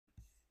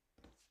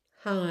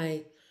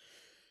Hi,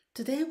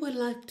 today we'd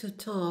like to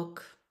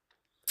talk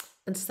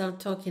and start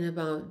talking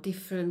about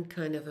different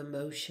kind of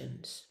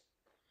emotions.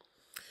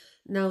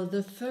 Now,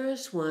 the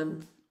first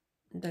one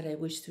that I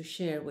wish to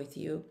share with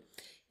you,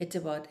 it's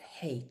about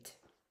hate.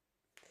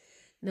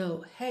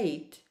 Now,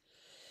 hate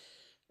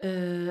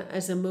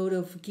as a mode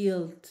of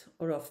guilt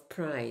or of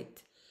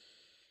pride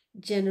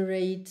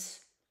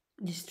generates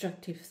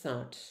destructive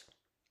thoughts,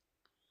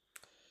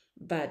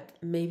 but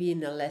maybe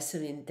in a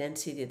lesser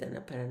intensity than a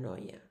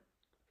paranoia.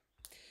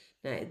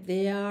 Now,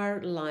 they are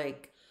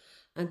like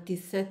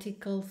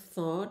antithetical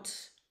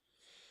thoughts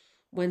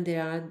when they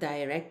are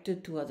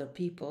directed to other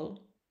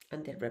people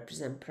and they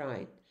represent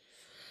pride.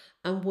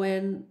 And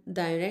when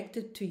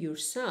directed to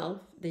yourself,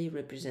 they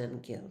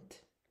represent guilt.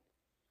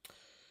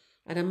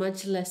 At a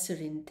much lesser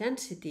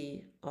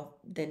intensity of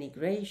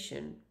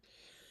denigration,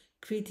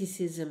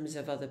 criticisms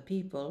of other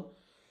people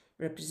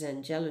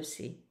represent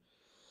jealousy,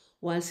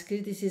 whilst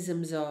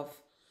criticisms of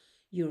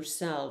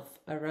yourself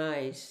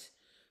arise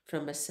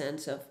from a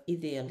sense of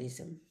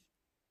idealism.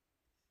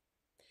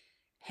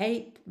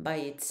 Hate by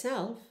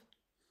itself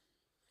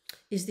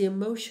is the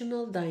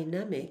emotional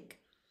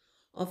dynamic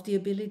of the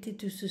ability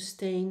to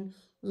sustain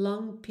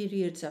long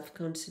periods of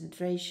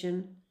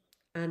concentration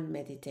and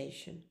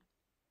meditation.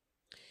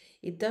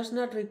 It does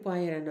not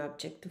require an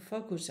object to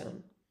focus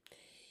on.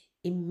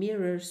 It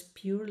mirrors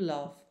pure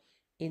love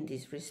in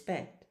this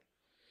respect.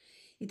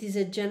 It is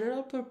a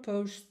general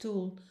purpose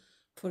tool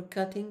for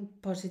cutting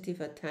positive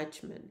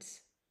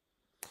attachments,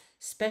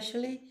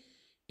 especially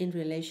in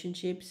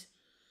relationships.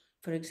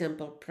 For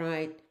example,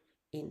 pride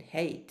in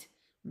hate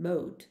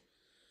mode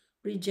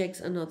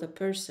rejects another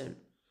person,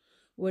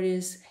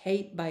 whereas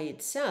hate by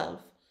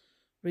itself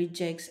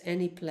rejects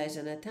any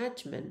pleasant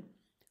attachment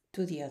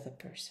to the other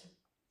person.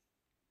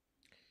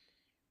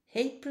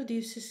 Hate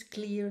produces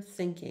clear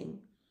thinking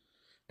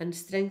and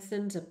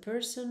strengthens a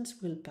person's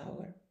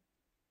willpower.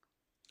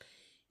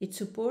 It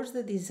supports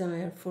the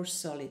desire for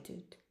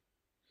solitude.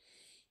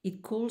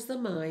 It cools the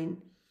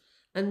mind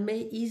and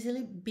may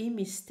easily be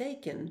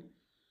mistaken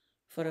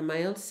for a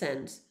mild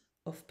sense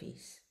of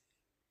peace.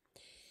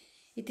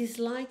 It is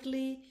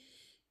likely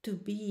to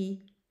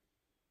be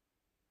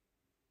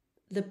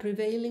the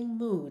prevailing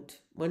mood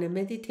when a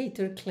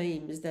meditator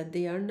claims that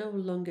they are no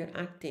longer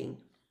acting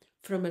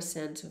from a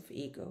sense of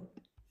ego.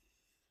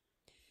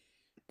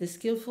 The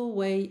skillful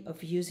way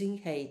of using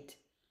hate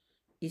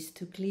is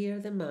to clear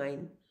the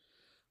mind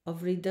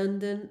of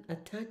redundant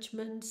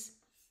attachments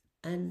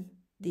and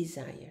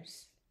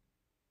desires.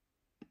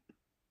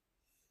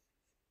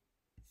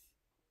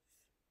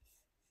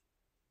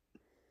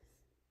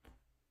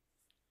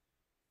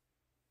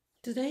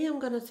 Today I'm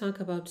going to talk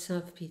about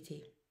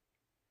self-pity.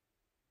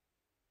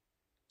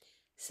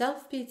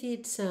 Self-pity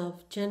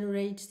itself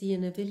generates the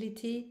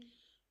inability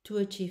to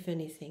achieve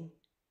anything.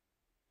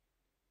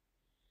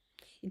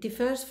 It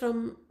differs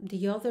from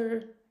the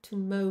other two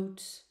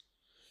modes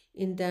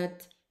in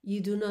that you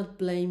do not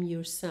blame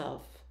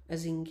yourself,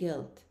 as in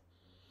guilt,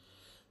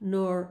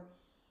 nor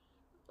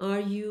are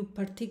you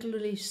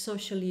particularly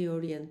socially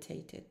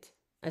orientated,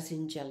 as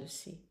in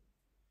jealousy.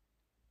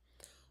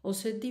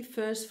 Also, it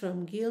differs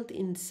from guilt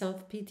in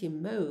self-pity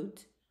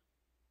mode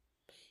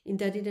in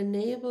that it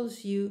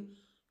enables you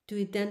to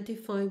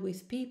identify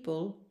with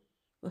people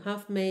who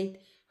have made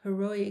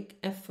heroic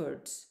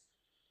efforts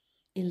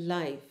in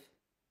life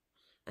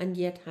and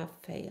yet have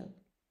failed.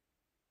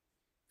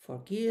 For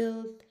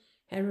guilt,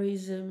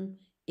 heroism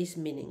is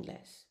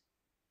meaningless.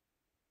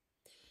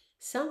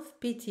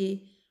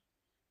 Self-pity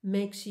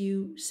makes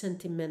you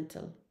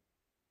sentimental.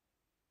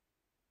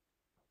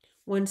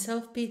 When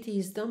self-pity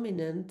is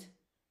dominant,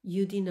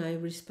 you deny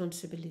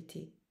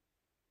responsibility.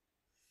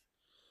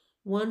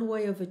 One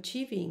way of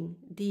achieving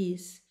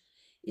this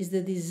is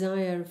the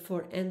desire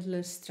for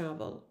endless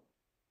travel.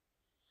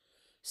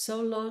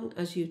 So long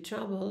as you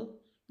travel,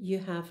 you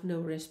have no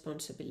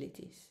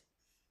responsibilities.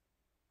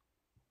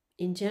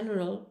 In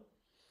general,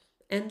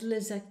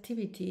 endless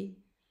activity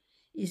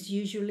is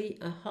usually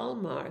a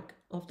hallmark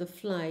of the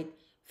flight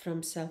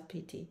from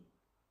self-pity.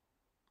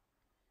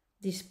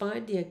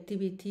 Despite the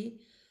activity,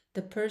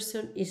 the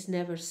person is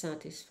never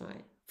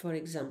satisfied. For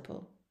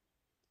example,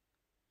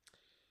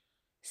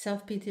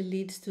 self-pity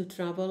leads to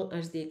travel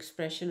as the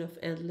expression of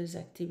endless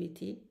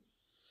activity,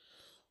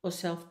 or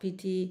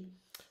self-pity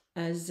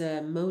as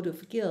a mode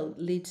of guilt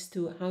leads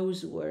to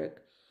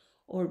housework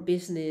or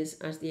business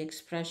as the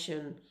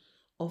expression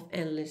of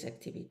endless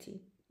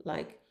activity,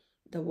 like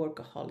the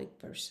workaholic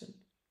person.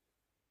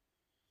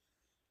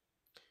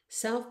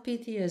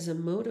 Self-pity as a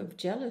mode of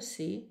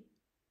jealousy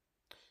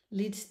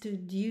leads to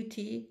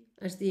duty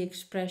as the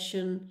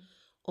expression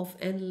of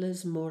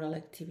endless moral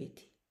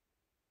activity.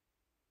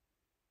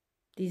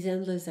 This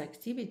endless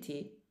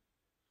activity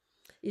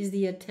is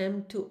the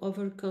attempt to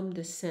overcome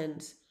the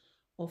sense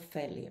of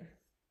failure.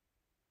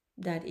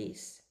 That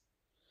is,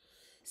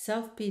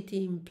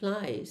 self-pity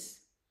implies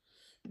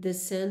the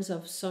sense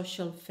of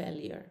social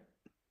failure,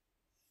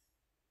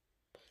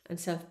 and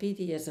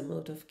self-pity as a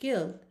mode of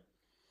guilt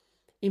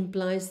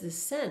implies the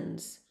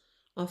sense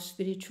of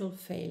spiritual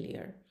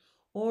failure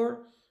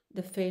or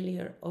the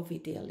failure of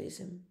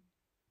idealism.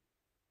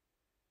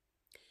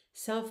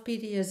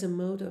 Self-pity as a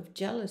mode of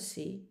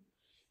jealousy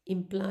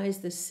implies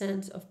the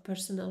sense of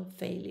personal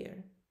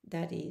failure,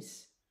 that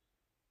is,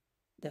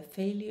 the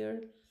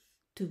failure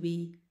to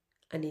be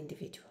an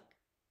individual.